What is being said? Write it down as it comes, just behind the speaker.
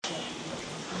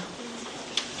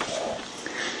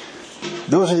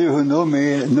Those of you who know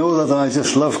me know that I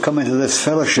just love coming to this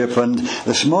fellowship, and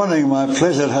this morning my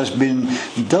pleasure has been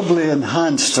doubly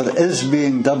enhanced, or is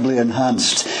being doubly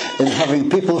enhanced, in having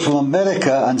people from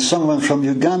America and someone from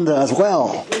Uganda as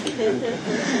well.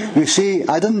 You see,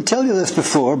 I didn't tell you this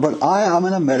before, but I am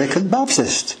an American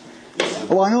Baptist.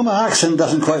 Well, I know my accent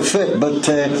doesn't quite fit, but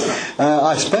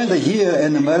I spent a year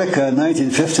in America in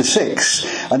 1956,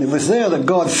 and it was there that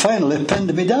God finally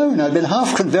pinned me down. I'd been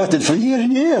half converted for years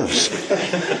and years.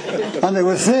 And it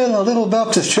was there in a little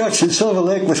Baptist church in Silver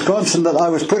Lake, Wisconsin, that I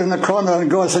was put in a corner,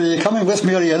 and God said, "Are you coming with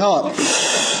me or are you not?"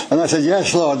 And I said,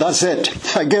 "Yes, Lord, that's it.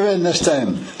 I give in this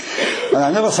time." And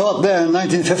I never thought then, in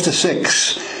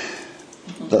 1956,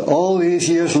 that all these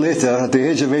years later, at the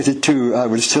age of 82, I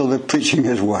would still be preaching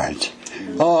His Word.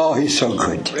 Oh, He's so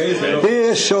good. He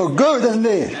is so good, isn't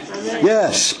He?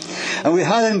 Yes. And we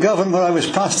had in Govan, where I was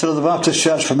pastor of the Baptist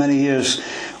church for many years,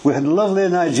 we had lovely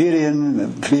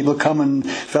Nigerian people come and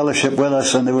fellowship with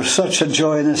us, and they were such a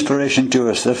joy and inspiration to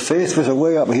us. Their faith was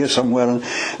away up here somewhere,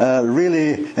 and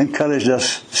really encouraged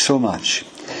us so much.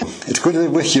 It's good to be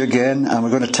with you again, and we're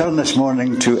going to turn this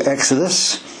morning to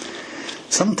Exodus.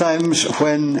 Sometimes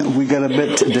when we get a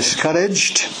bit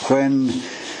discouraged, when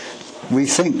we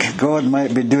think God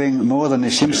might be doing more than He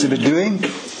seems to be doing,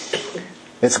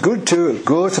 it's good to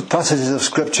go to passages of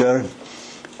Scripture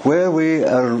where we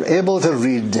are able to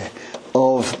read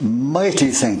of mighty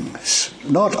things,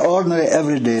 not ordinary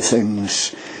everyday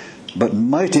things, but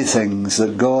mighty things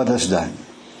that God has done.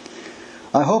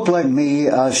 I hope, like me,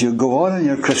 as you go on in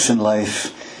your Christian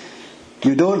life,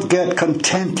 you don't get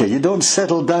contented, you don't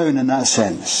settle down in that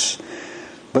sense,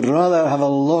 but rather have a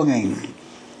longing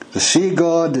to see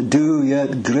God do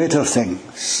yet greater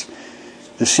things,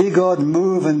 to see God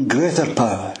move in greater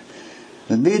power.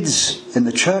 The needs in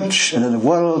the church and in the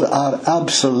world are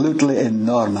absolutely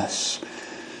enormous.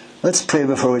 Let's pray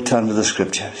before we turn to the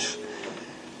Scriptures.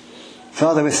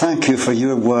 Father, we thank You for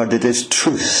Your Word. It is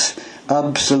truth,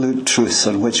 absolute truth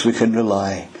on which we can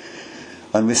rely.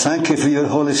 And we thank You for Your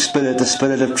Holy Spirit, the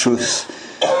Spirit of truth,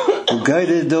 who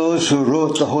guided those who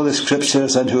wrote the Holy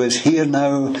Scriptures and who is here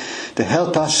now to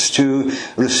help us to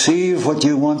receive what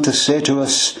You want to say to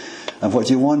us and what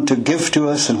You want to give to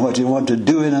us and what You want to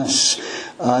do in us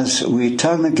as we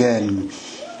turn again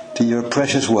to Your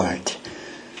precious Word.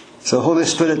 So Holy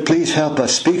Spirit, please help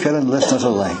us, speaker and listeners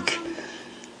alike.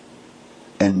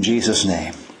 In Jesus'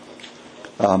 name.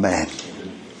 Amen.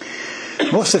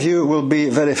 Most of you will be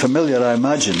very familiar, I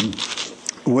imagine,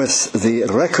 with the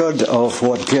record of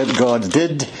what God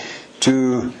did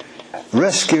to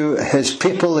rescue His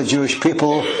people, the Jewish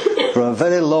people, from a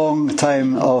very long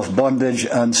time of bondage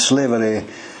and slavery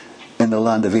in the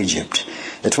land of Egypt.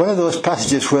 It's one of those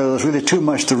passages where there's really too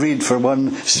much to read for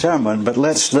one sermon, but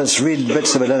let's read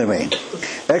bits of it anyway.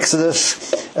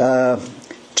 Exodus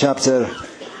chapter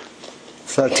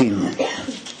 13.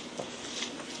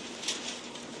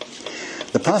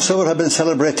 The Passover had been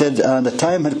celebrated, and the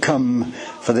time had come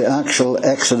for the actual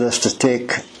Exodus to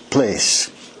take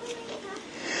place.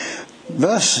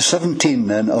 Verse 17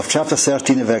 then of chapter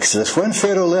 13 of Exodus. When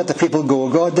Pharaoh let the people go,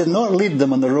 God did not lead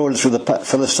them on the roads through the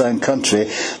Philistine country,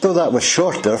 though that was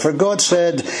shorter, for God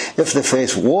said if they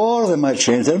face war they might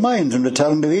change their minds and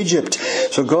return to Egypt.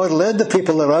 So God led the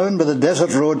people around by the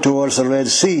desert road towards the Red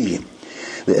Sea.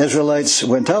 The Israelites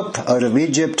went up out of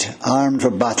Egypt armed for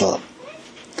battle.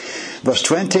 Verse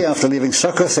 20, after leaving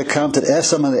Succoth, they camped at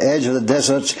Esam on the edge of the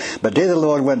desert. By day the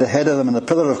Lord went ahead of them in a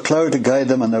pillar of cloud to guide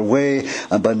them on their way,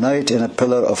 and by night in a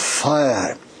pillar of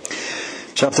fire.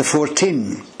 Chapter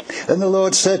 14. Then the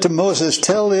Lord said to Moses,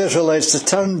 tell the Israelites to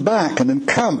turn back and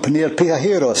encamp near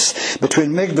Pihahiroth,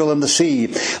 between Migdol and the sea.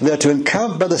 They are to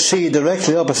encamp by the sea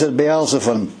directly opposite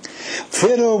Baal-zephon.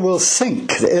 Pharaoh will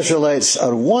think the Israelites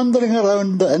are wandering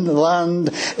around in the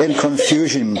land in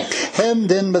confusion,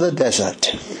 hemmed in by the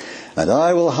desert. And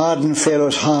I will harden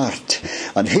Pharaoh's heart,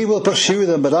 and he will pursue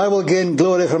them, but I will gain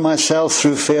glory for myself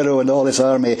through Pharaoh and all his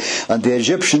army, and the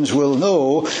Egyptians will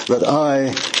know that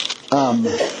I am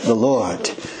the Lord.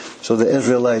 So the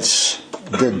Israelites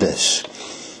did this.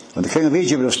 When the king of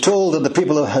Egypt was told that the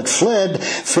people had fled,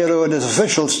 Pharaoh and his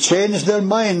officials changed their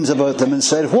minds about them and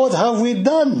said, what have we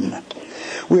done?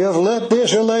 We have let the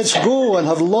Israelites go and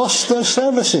have lost their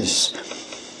services.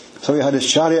 So he had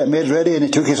his chariot made ready, and he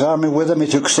took his army with him. He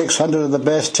took 600 of the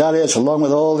best chariots, along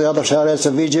with all the other chariots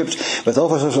of Egypt, with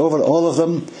officers over all of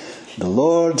them. The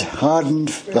Lord hardened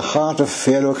the heart of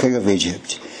Pharaoh, king of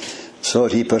Egypt, so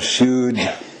that he pursued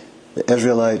the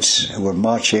Israelites who were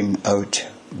marching out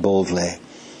boldly.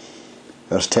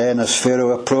 Verse 10, as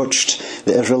Pharaoh approached,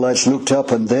 the Israelites looked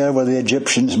up, and there were the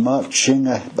Egyptians marching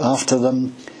after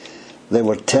them. They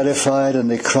were terrified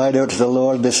and they cried out to the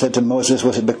Lord. They said to Moses,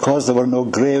 was it because there were no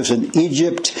graves in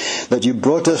Egypt that you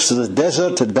brought us to the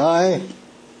desert to die?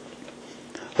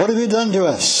 What have you done to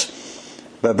us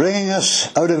by bringing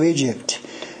us out of Egypt?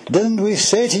 Didn't we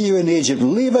say to you in Egypt,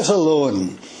 leave us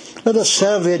alone, let us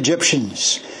serve the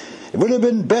Egyptians? It would have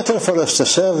been better for us to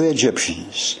serve the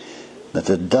Egyptians than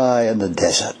to die in the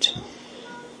desert.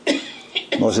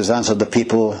 Moses answered the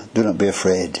people, do not be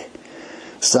afraid.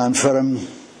 Stand firm,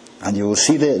 and you will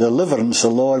see the deliverance the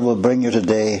Lord will bring you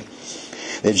today.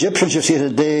 The Egyptians you see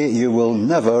today, you will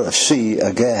never see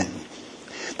again.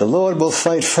 The Lord will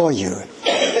fight for you.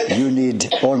 You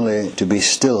need only to be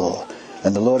still.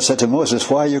 And the Lord said to Moses,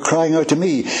 why are you crying out to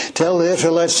me? Tell the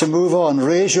Israelites to move on.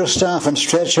 Raise your staff and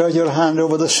stretch out your hand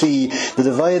over the sea to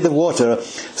divide the water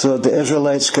so that the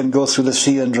Israelites can go through the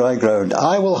sea on dry ground.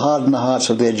 I will harden the hearts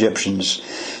of the Egyptians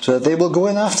so that they will go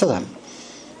in after them.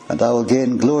 And I will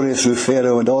gain glory through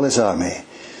Pharaoh and all his army,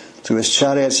 through his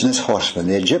chariots and his horsemen.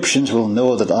 The Egyptians will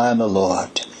know that I am the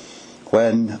Lord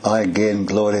when I gain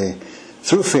glory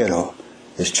through Pharaoh,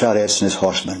 his chariots and his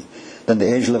horsemen. Then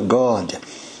the angel of God,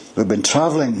 who had been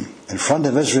travelling in front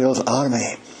of Israel's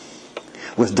army,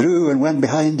 withdrew and went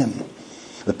behind him.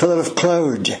 The pillar of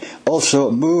cloud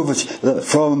also moved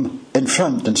from in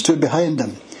front and stood behind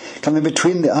him. Coming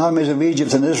between the armies of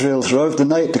Egypt and Israel throughout the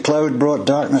night, the cloud brought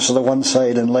darkness to the one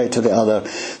side and light to the other,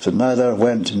 so neither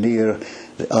went near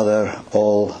the other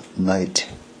all night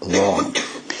long.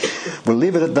 We'll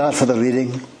leave it at that for the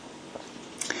reading.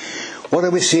 What are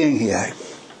we seeing here?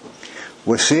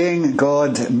 We're seeing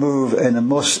God move in a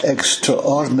most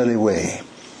extraordinary way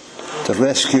to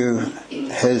rescue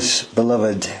his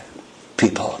beloved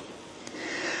people.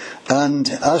 And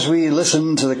as we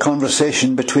listen to the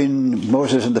conversation between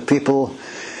Moses and the people,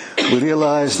 we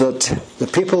realize that the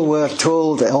people were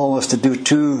told almost to do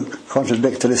two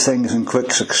contradictory things in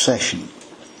quick succession.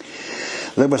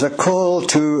 There was a call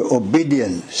to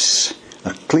obedience,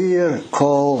 a clear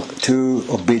call to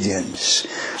obedience.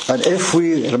 And if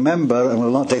we remember, and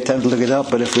we'll not take time to look it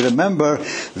up, but if we remember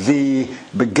the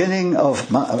beginning of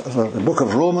the book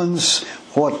of Romans,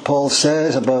 what Paul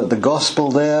says about the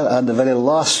gospel there, and the very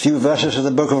last few verses of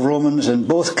the book of Romans, in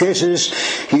both cases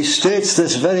he states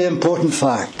this very important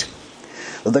fact,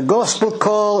 that the gospel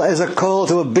call is a call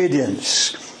to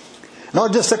obedience,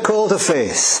 not just a call to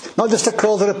faith, not just a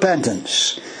call to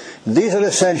repentance. These are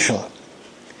essential.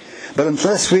 But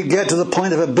unless we get to the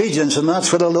point of obedience, and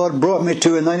that's where the Lord brought me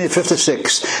to in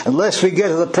 1956, unless we get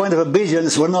to the point of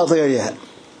obedience, we're not there yet.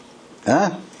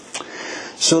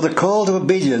 So the call to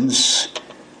obedience,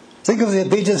 think of the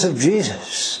obedience of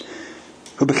Jesus,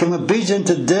 who became obedient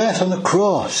to death on the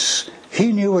cross.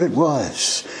 He knew what it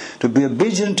was to be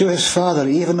obedient to his Father,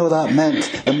 even though that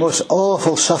meant the most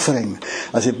awful suffering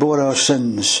as he bore our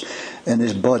sins in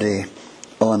his body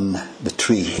on the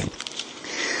tree.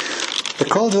 The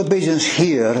call to obedience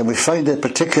here, and we find it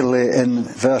particularly in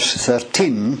verse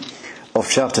 13 of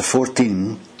chapter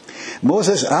 14,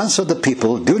 Moses answered the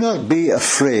people, do not be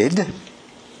afraid.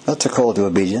 That's a call to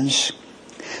obedience.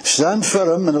 Stand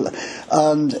firm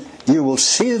and you will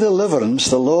see the deliverance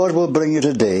the Lord will bring you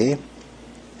today.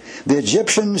 The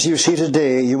Egyptians you see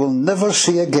today, you will never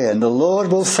see again. The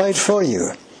Lord will fight for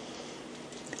you.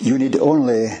 You need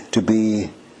only to be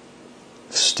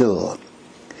still.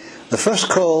 The first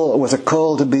call was a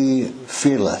call to be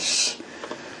fearless.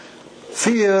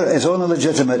 Fear is only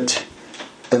legitimate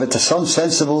if it's a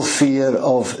sensible fear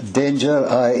of danger,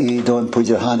 i.e. don't put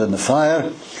your hand in the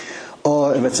fire,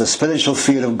 or if it's a spiritual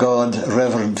fear of God,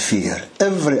 reverent fear.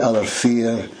 Every other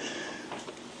fear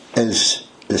is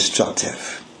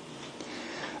destructive.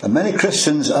 And many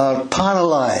Christians are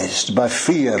paralyzed by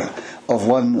fear of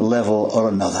one level or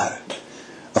another.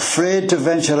 Afraid to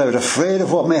venture out, afraid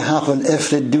of what may happen if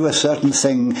they do a certain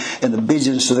thing in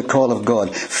obedience to the call of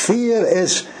God. Fear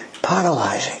is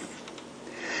paralyzing.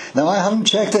 Now, I haven't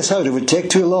checked this out, it would take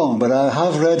too long, but I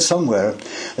have read somewhere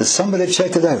that somebody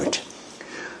checked it out.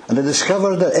 And they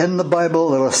discovered that in the Bible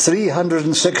there are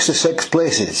 366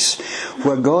 places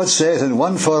where God says in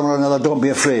one form or another, don't be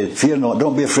afraid, fear not,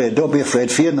 don't be afraid, don't be afraid,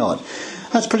 fear not.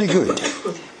 That's pretty good.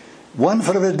 One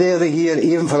for every day of the year,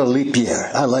 even for a leap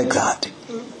year. I like that.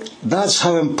 That's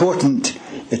how important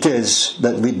it is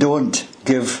that we don't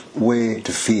give way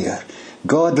to fear.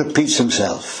 God repeats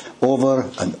himself over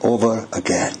and over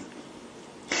again.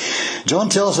 John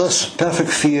tells us perfect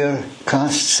fear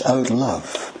casts out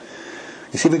love.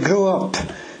 You see, we grow up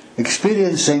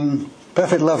experiencing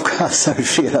perfect love casts out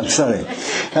fear,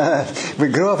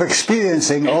 we grow up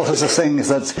experiencing all sorts of things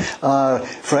that are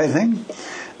frightening,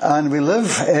 and we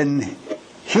live in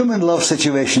human love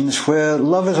situations where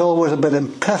love is always a bit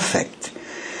imperfect.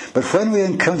 But when we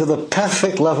encounter the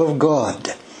perfect love of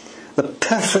God, the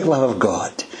perfect love of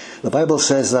God, the Bible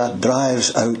says that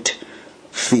drives out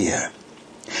fear.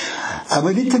 And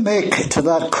we need to make to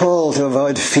that call to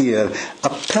avoid fear a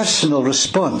personal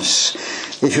response.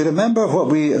 If you remember what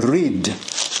we read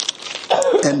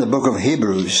in the book of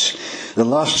Hebrews, the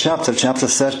last chapter, chapter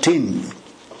 13,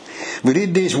 we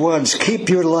read these words, keep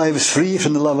your lives free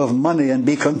from the love of money and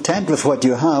be content with what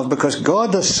you have, because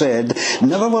God has said,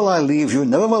 never will I leave you,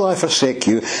 never will I forsake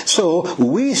you. So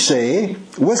we say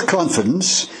with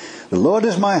confidence, the Lord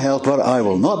is my helper, I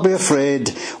will not be afraid.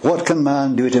 What can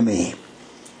man do to me?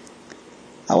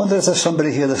 I wonder if there's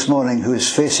somebody here this morning who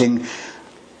is facing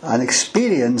an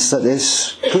experience that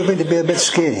is proving to be a bit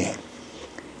scary.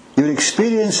 You're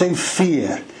experiencing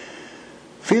fear.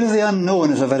 Fear of the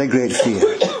unknown is a very great fear.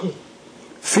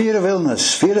 Fear of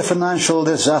illness, fear of financial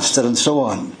disaster, and so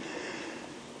on.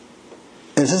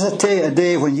 Is this a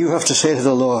day when you have to say to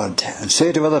the Lord, and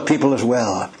say to other people as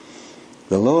well,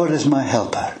 the Lord is my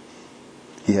helper.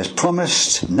 He has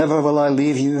promised, never will I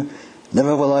leave you,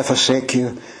 never will I forsake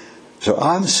you. So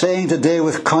I'm saying today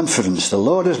with confidence, the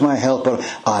Lord is my helper,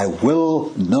 I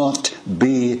will not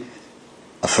be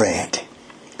afraid.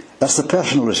 That's the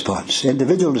personal response, the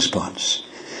individual response.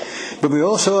 But we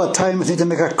also at times need to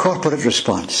make a corporate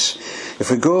response. If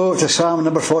we go to Psalm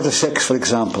number 46, for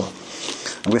example,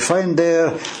 and we find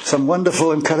there some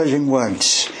wonderful encouraging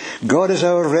words. God is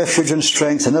our refuge and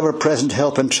strength, an ever-present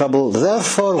help in trouble.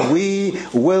 Therefore we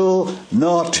will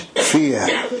not fear,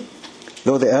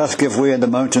 though the earth give way and the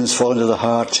mountains fall into the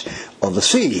heart of the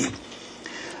sea.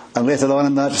 And later on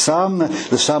in that psalm,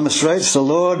 the psalmist writes, the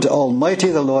Lord Almighty,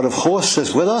 the Lord of hosts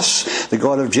is with us. The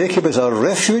God of Jacob is our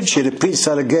refuge. He repeats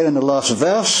that again in the last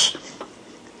verse.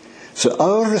 So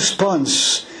our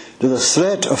response to the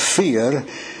threat of fear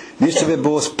needs to be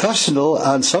both personal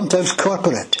and sometimes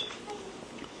corporate.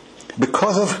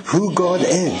 Because of who God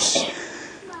is.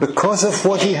 Because of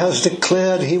what He has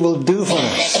declared He will do for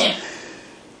us.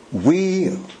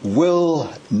 We will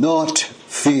not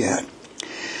fear.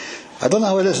 I don't know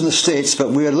how it is in the States, but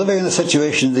we are living in a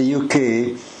situation in the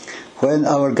UK when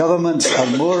our governments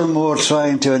are more and more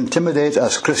trying to intimidate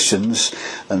us Christians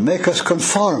and make us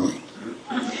conform.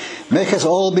 Make us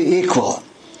all be equal.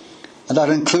 And that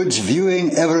includes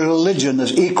viewing every religion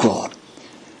as equal.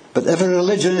 But every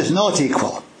religion is not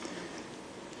equal.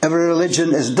 Every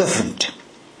religion is different.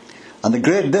 And the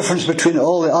great difference between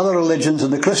all the other religions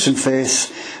and the Christian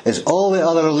faith is all the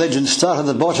other religions start at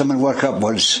the bottom and work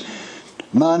upwards.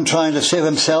 Man trying to save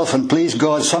himself and please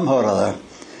God somehow or other.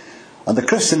 And the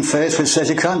Christian faith which says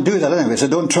you can't do that anyway, so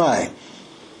don't try.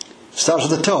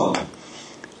 Starts at the top.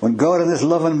 When God in His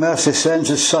love and mercy sends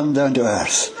His Son down to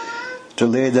earth to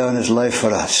lay down His life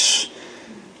for us.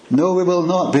 No, we will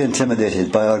not be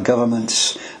intimidated by our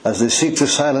governments as they seek to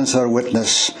silence our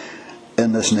witness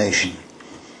in this nation.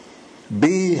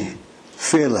 Be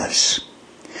fearless.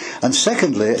 And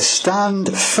secondly,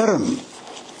 stand firm.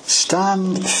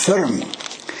 Stand firm.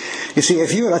 You see,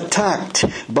 if you're attacked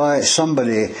by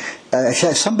somebody,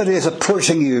 if somebody is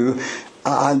approaching you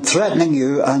and threatening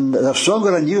you, and they're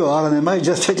stronger than you are, and they might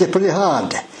just hit you pretty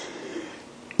hard,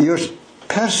 your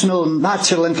personal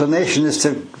natural inclination is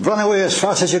to run away as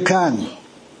fast as you can.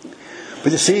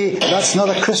 But you see, that's not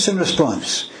a Christian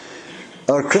response.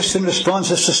 Our Christian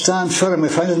response is to stand firm. We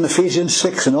find it in Ephesians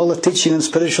 6 and all the teaching in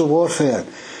spiritual warfare.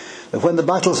 That when the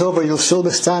battle's over, you'll still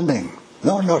be standing.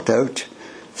 Not knocked out.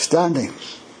 Standing.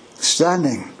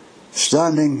 Standing.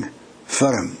 Standing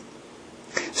firm.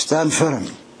 Stand firm.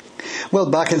 Well,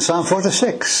 back in Psalm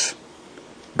 46,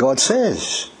 God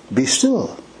says, be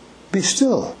still. Be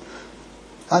still.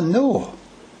 And know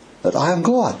that I am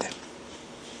God.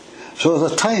 So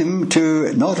there's a time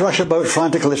to not rush about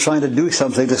frantically trying to do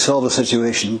something to solve the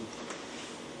situation,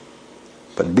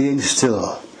 but being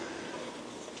still.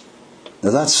 Now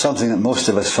that's something that most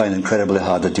of us find incredibly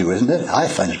hard to do, isn't it? I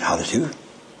find it hard to do.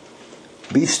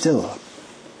 Be still.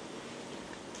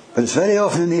 But it's very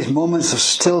often in these moments of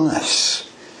stillness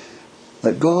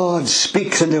that God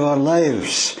speaks into our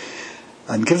lives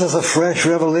and gives us a fresh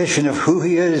revelation of who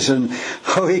He is and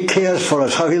how He cares for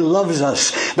us, how He loves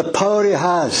us, the power He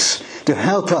has to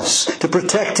help us, to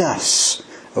protect us.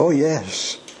 Oh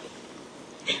yes.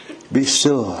 Be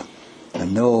still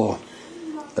and know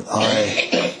that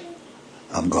I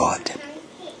am God.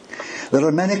 There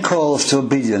are many calls to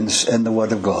obedience in the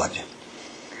Word of God.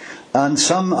 And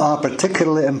some are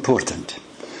particularly important.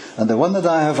 And the one that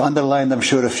I have underlined, I'm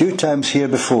sure, a few times here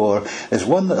before, is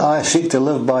one that I seek to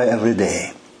live by every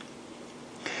day.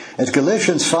 It's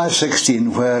Galatians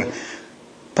 5:16, where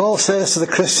Paul says to the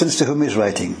Christians to whom he's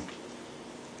writing,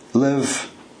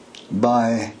 live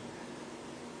by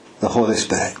the Holy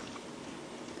Spirit.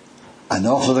 An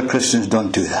awful lot of Christians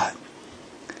don't do that.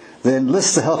 They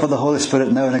enlist the help of the Holy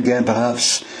Spirit now and again,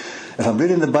 perhaps. If I'm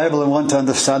reading the Bible and want to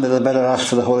understand it, I better ask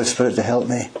for the Holy Spirit to help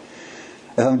me.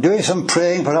 If I'm doing some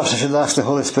praying, perhaps I should ask the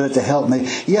Holy Spirit to help me.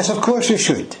 Yes, of course you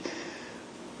should.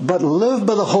 But live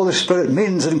by the Holy Spirit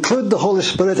means include the Holy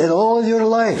Spirit in all your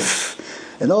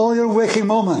life, in all your waking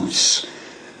moments.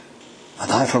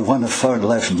 And I, for one, have found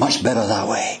life much better that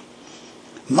way.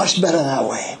 Much better that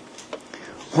way.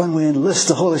 When we enlist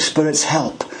the Holy Spirit's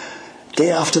help, day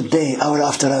after day, hour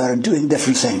after hour, and doing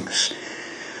different things.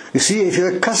 You see, if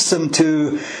you're accustomed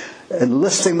to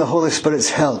enlisting the Holy Spirit's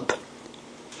help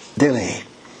daily,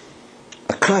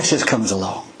 a crisis comes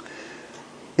along.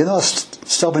 You're not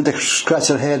stopping to scratch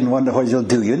your head and wonder what you'll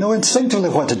do. You know instinctively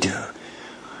what to do.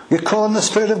 You're calling the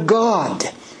Spirit of God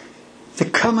to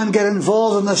come and get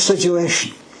involved in this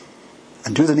situation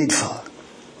and do the needful.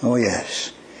 Oh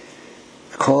yes.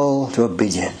 Call to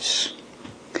obedience.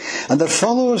 And there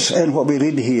follows in what we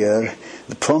read here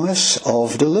the promise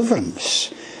of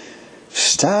deliverance.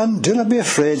 Stand, do not be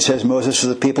afraid, says Moses to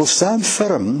the people. Stand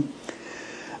firm,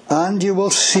 and you will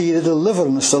see the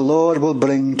deliverance the Lord will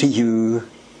bring to you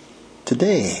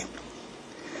today.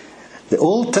 The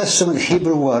Old Testament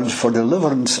Hebrew word for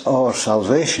deliverance or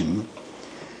salvation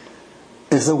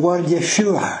is the word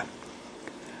Yeshua.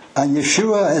 And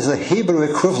Yeshua is the Hebrew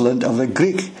equivalent of the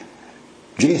Greek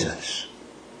Jesus.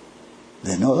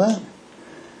 Do you know that?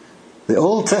 The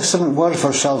Old Testament word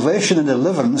for salvation and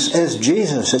deliverance is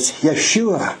Jesus. It's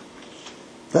Yeshua.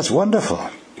 That's wonderful.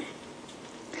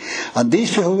 And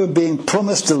these people were being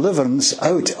promised deliverance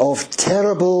out of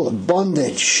terrible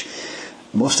bondage.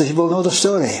 Most of you will know the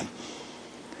story.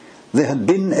 They had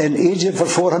been in Egypt for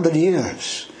 400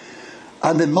 years.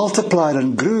 And they multiplied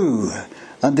and grew.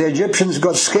 And the Egyptians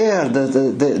got scared that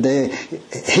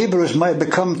the Hebrews might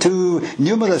become too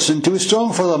numerous and too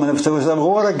strong for them. And if there was a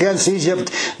war against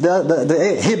Egypt,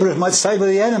 the Hebrews might side with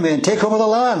the enemy and take over the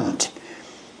land.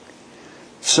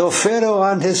 So Pharaoh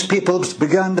and his people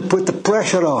began to put the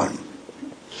pressure on.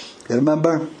 You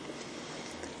remember?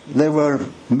 They were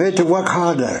made to work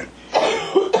harder.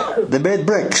 They made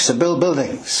bricks to build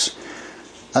buildings.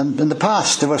 And in the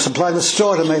past, they were supplied with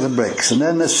straw to make the bricks. And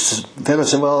then this Pharaoh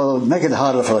said, well, make it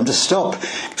harder for them. Just stop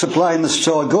supplying the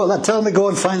straw. Tell them to go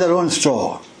and find their own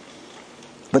straw.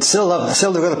 But still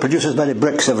they've got to produce as many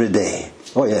bricks every day.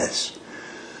 Oh, yes.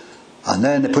 And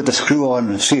then they put the screw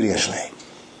on seriously.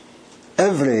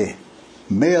 Every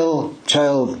male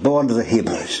child born to the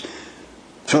Hebrews,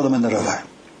 throw them in the river.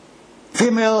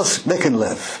 Females, they can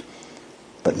live.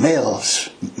 But male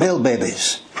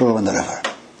babies, throw them in the river.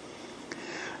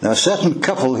 Now a certain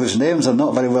couple whose names are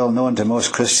not very well known to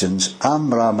most Christians,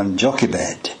 Amram and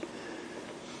Jochebed,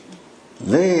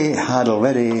 they had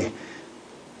already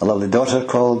a lovely daughter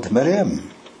called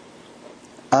Miriam.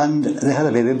 And they had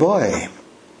a baby boy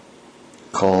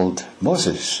called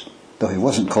Moses, though he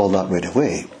wasn't called that right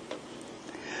away.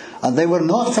 And they were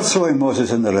not for throwing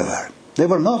Moses in the river. They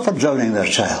were not for drowning their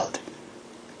child.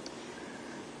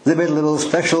 They made a little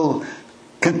special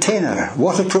container,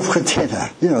 waterproof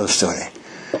container, you know the story,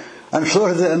 and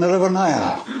floated it in the river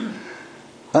Nile,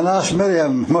 and asked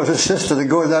Miriam, Moses' sister, to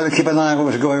go down and keep an eye on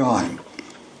what was going on.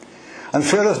 And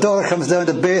Pharaoh's daughter comes down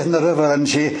to bathe in the river, and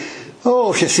she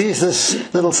sees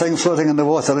this little thing floating in the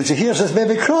water, and she hears this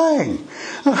baby crying.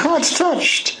 Her heart's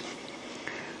touched.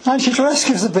 And she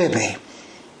rescues the baby.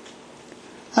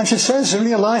 And she says, and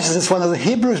realizes it's one of the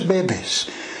Hebrews' babies.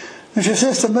 And she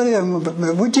says to Miriam,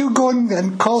 would you go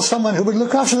and call someone who would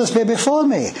look after this baby for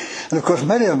me? And of course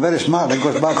Miriam, very smartly,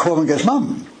 goes back home and gets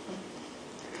mum.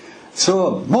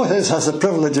 So Moses has the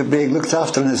privilege of being looked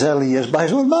after in his early years by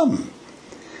his own mum.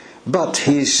 But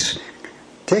he's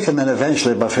taken then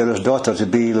eventually by Pharaoh's daughter to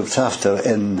be looked after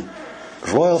in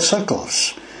royal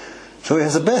circles. So he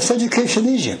has the best education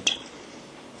in Egypt.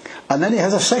 And then he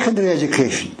has a secondary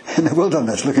education in the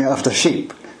wilderness, looking after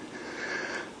sheep.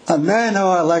 And then,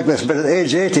 I like this, but at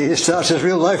age 80 he starts his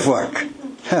real life work.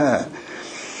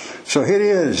 So here he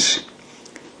is.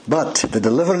 But the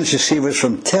deliverance, you see, was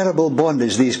from terrible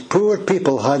bondage. These poor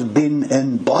people had been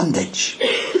in bondage.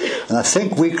 And I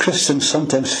think we Christians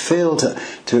sometimes fail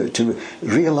to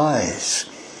realize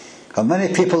how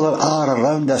many people there are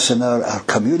around us in our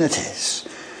communities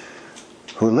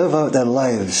who live out their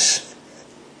lives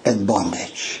in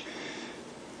bondage.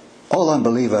 All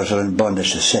unbelievers are in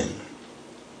bondage to sin.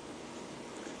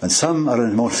 And some are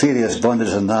in more serious bondage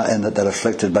than that, in that they're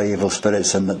afflicted by evil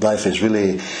spirits and that life is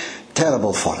really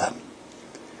terrible for them.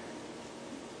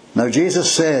 Now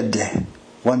Jesus said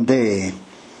one day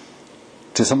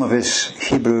to some of his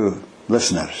Hebrew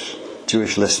listeners,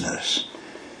 Jewish listeners,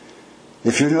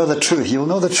 If you know the truth, you'll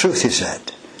know the truth, he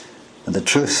said. And the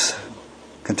truth,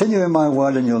 continue in my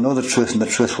word and you'll know the truth and the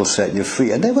truth will set you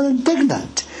free. And they were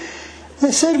indignant.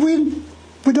 They said, we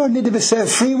don't need to be set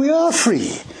free, we are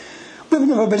free. We've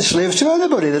never been slaves to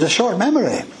anybody. They had a short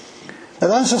memory.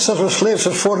 Their ancestors were slaves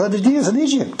for 400 years in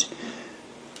Egypt.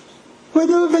 We've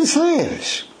never been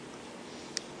slaves.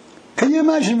 Can you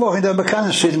imagine walking down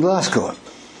Buchanan Street in Glasgow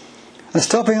and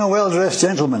stopping a well-dressed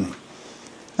gentleman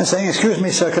and saying, excuse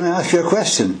me, sir, can I ask you a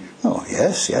question? Oh,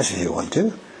 yes, if you want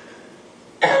to.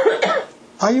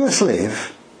 Are you a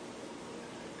slave?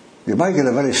 You might get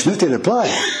a very snooty reply,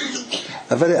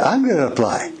 a very angry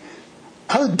reply.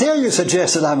 How dare you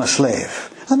suggest that I'm a slave?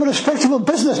 I'm a respectable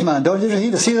businessman. Don't you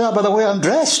need to see that by the way I'm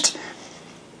dressed?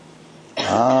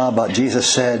 But Jesus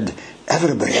said,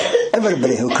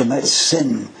 everybody who commits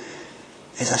sin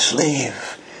is a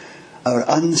slave. Our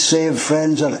unsaved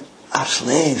friends are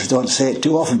slaves. Don't say it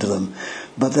too often to them,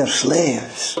 but they're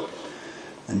slaves.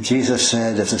 And Jesus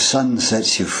said, if the Son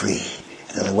sets you free,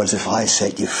 in other words, if I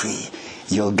set you free,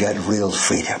 you'll get real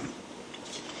freedom.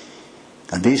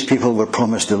 And these people were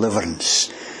promised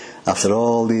deliverance after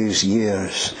all these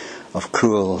years of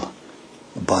cruel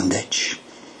bondage.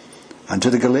 And to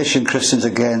the Galatian Christians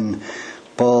again,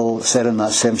 Paul said in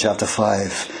that same chapter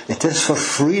 5, it is for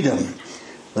freedom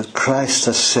that Christ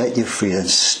has set you free. And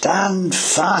stand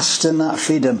fast in that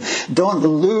freedom. Don't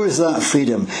lose that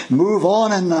freedom. Move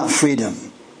on in that freedom.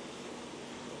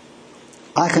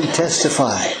 I can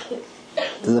testify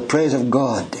to the praise of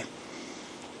God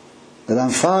that I'm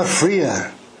far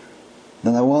freer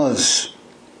than I was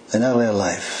in earlier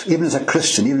life. Even as a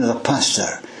Christian, even as a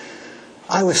pastor,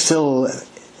 I was still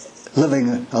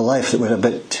living a life that was a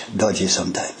bit dodgy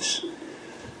sometimes.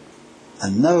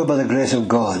 And now, by the grace of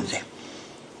God,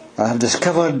 I have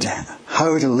discovered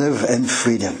how to live in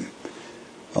freedom.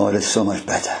 Oh, it is so much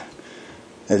better.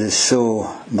 It is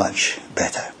so much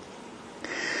better.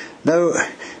 Now,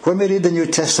 when we read the New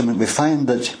Testament, we find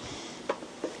that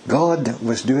God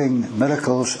was doing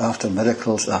miracles after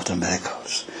miracles after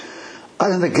miracles.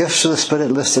 And in the gifts of the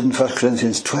Spirit listed in 1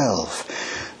 Corinthians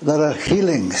 12, there are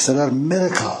healings, there are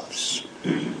miracles.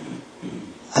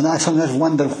 And I sometimes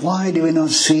wonder, why do we not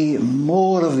see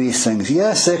more of these things?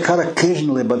 Yes, they occur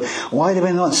occasionally, but why do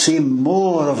we not see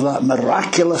more of that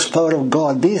miraculous power of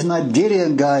God? These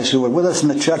Nigerian guys who were with us in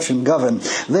the church in Govan,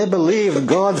 they believed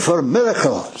God for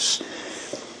miracles.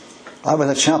 I was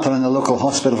a chaplain in the local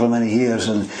hospital for many years,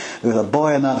 and there was a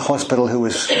boy in that hospital who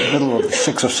was little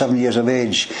 6 or 7 years of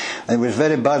age, and he was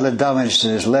very badly damaged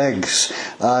in his legs,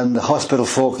 and the hospital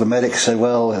folk, the medics, said,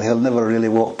 well, he'll never really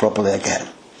walk properly again.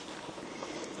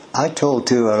 I told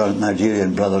 2 of our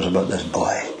Nigerian brothers about this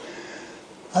boy,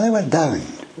 and they went down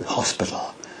to the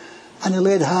hospital, and they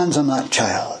laid hands on that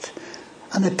child,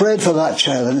 and they prayed for that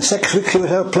child, and in 6 weeks he was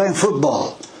out playing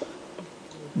football.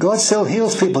 God still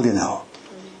heals people, you know.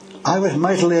 I was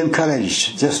mightily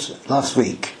encouraged just last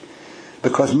week,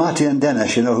 because Matty and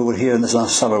Dennis, you know, who were here in this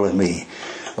last summer with me,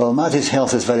 well, Matty's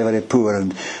health is very, very poor,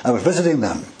 and I was visiting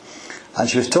them, and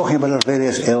she was talking about her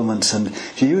various ailments, and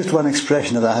she used one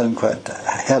expression that I hadn't quite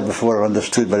heard before or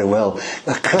understood very well,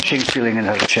 a crushing feeling in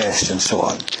her chest and so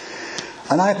on.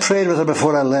 And I prayed with her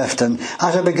before I left, and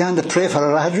as I began to pray for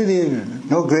her, I had really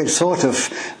no great thought of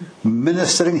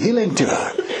ministering healing to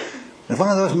her. It's one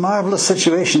of those marvellous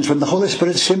situations when the Holy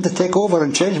Spirit seemed to take over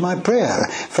and change my prayer.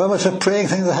 For I was praying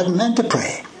things I hadn't meant to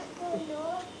pray.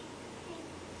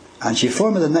 And she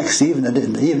phoned me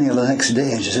the evening of the next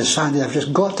day, and she said, Sandy, I've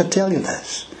just got to tell you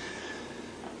this.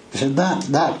 She said,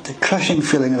 that crushing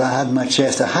feeling that I had in my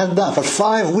chest, I had that for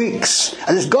 5 weeks,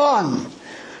 and it's gone.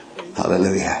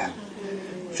 Hallelujah.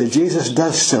 So Jesus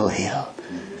does still heal.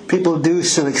 People do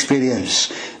still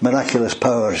experience miraculous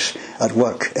powers at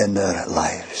work in their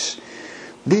lives.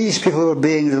 These people were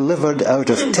being delivered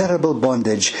out of terrible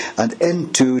bondage and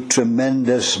into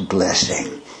tremendous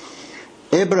blessing.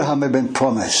 Abraham had been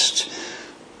promised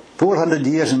 400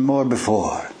 years and more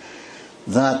before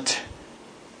that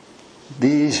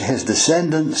his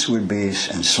descendants would be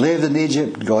enslaved in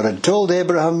Egypt. God had told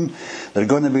Abraham they're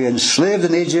going to be enslaved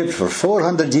in Egypt for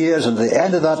 400 years, and at the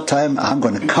end of that time I'm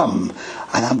going to come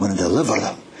and I'm going to deliver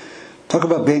them. Talk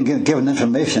about being given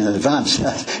information in advance.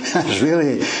 That's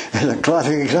really a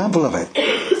classic example of it.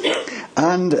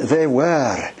 And they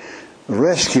were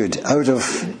rescued out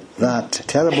of that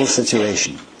terrible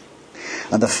situation.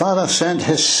 And the Father sent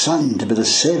His Son to be the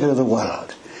Saviour of the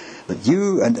world, that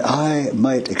you and I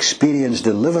might experience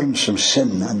deliverance from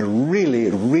sin and really,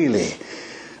 really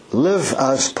live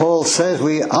as Paul says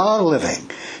we are living.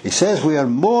 He says we are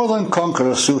more than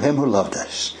conquerors through Him who loved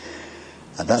us.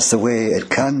 And that's the way it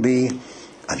can be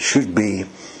and should be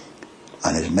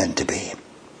and is meant to be.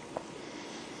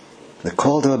 The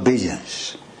call to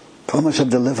obedience, promise of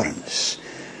deliverance,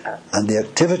 and the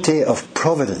activity of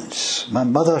providence. My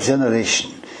mother's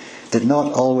generation did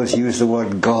not always use the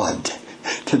word God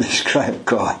to describe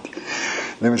God.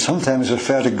 They would sometimes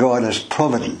refer to God as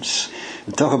providence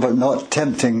and talk about not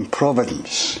tempting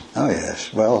providence. Oh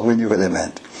yes, well, we knew what they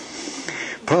meant.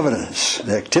 Providence,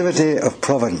 the activity of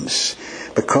providence,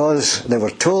 because they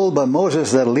were told by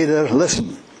Moses, their leader,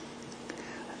 listen,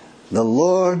 the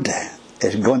Lord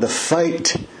is going to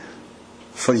fight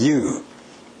for you.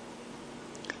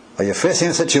 Are you facing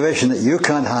a situation that you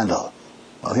can't handle?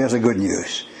 Well, here's the good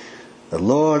news. The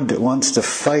Lord wants to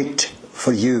fight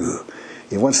for you.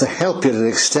 He wants to help you to the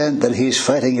extent that He's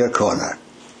fighting your corner.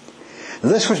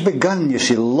 This was begun, you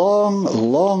see,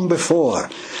 long before.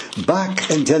 Back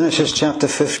in Genesis chapter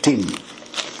 15.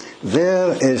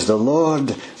 There is the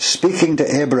Lord speaking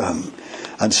to Abraham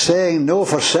and saying, know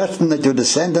for certain that your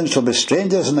descendants will be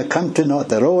strangers in the country not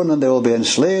their own, and they will be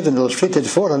enslaved and ill-treated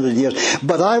 400 years.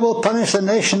 But I will punish the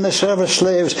nation they serve as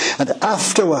slaves, and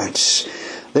afterwards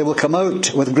they will come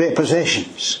out with great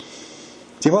possessions.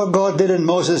 See, what God did in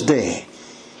Moses' day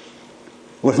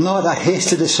was not a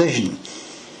hasty decision.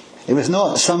 It was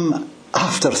not some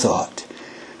afterthought.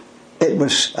 It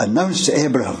was announced to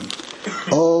Abraham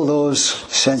all those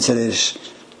centuries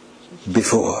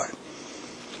before.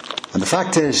 And the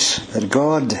fact is that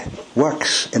God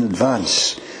works in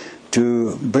advance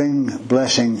to bring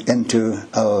blessing into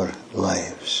our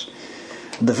lives.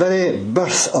 The very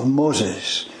birth of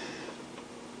Moses,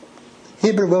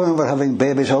 Hebrew women were having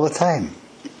babies all the time.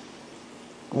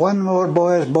 One more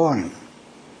boy is born.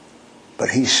 But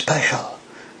he's special.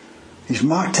 He's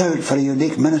marked out for a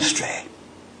unique ministry.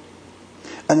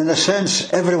 And in a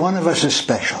sense, every one of us is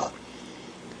special.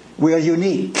 We are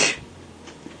unique.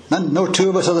 No two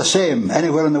of us are the same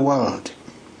anywhere in the world.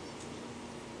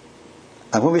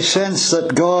 And when we sense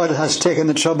that God has taken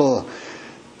the trouble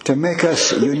to make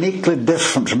us uniquely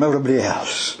different from everybody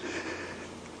else,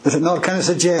 does it not kind of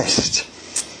suggest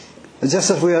that just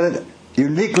as we are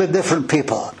uniquely different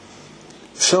people,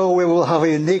 so we will have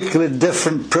uniquely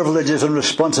different privileges and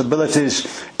responsibilities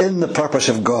in the purpose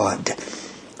of God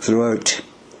throughout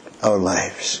our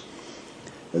lives.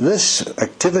 This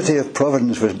activity of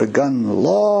providence was begun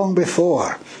long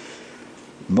before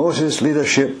Moses'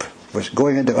 leadership was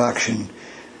going into action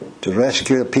to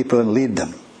rescue the people and lead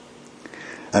them.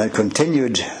 And it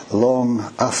continued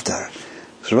long after,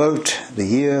 throughout the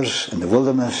years in the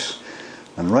wilderness,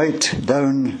 and right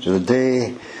down to the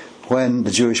day when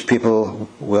the Jewish people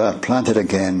were planted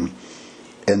again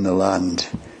in the land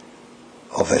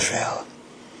of Israel.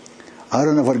 I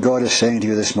don't know what God is saying to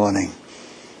you this morning,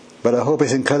 but I hope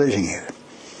He's encouraging you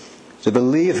to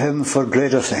believe Him for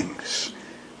greater things.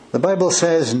 The Bible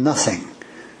says nothing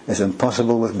is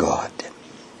impossible with God.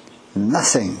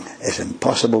 Nothing is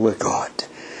impossible with God.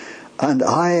 And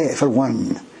I, for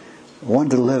one,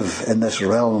 want to live in this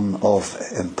realm of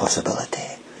impossibility.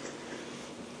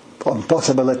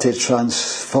 Impossibility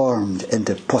transformed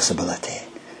into possibility.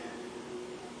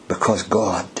 Because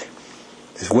God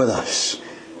is with us.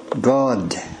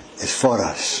 God is for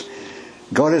us.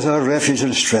 God is our refuge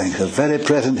and strength, a very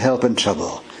present help in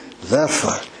trouble.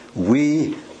 Therefore,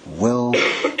 we will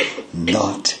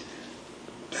not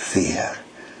fear.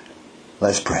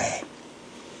 Let's pray.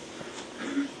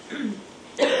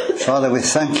 Father, we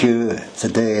thank you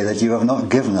today that you have not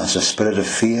given us a spirit of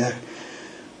fear,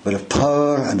 but of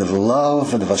power and of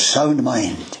love and of a sound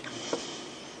mind.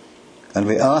 And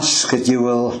we ask that you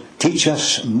will teach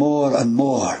us more and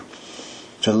more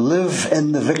to live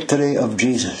in the victory of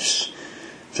Jesus,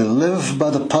 to live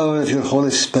by the power of your Holy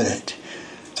Spirit,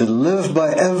 to live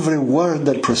by every word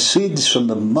that proceeds from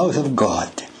the mouth of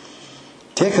God.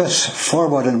 Take us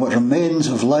forward in what remains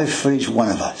of life for each one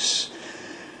of us,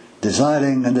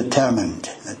 desiring and determined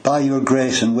that by your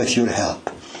grace and with your help,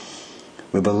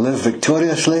 we will live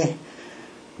victoriously,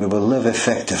 we will live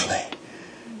effectively,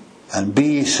 and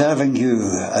be serving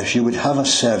you as you would have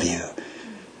us serve you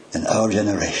in our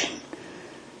generation.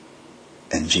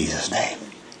 In Jesus' name.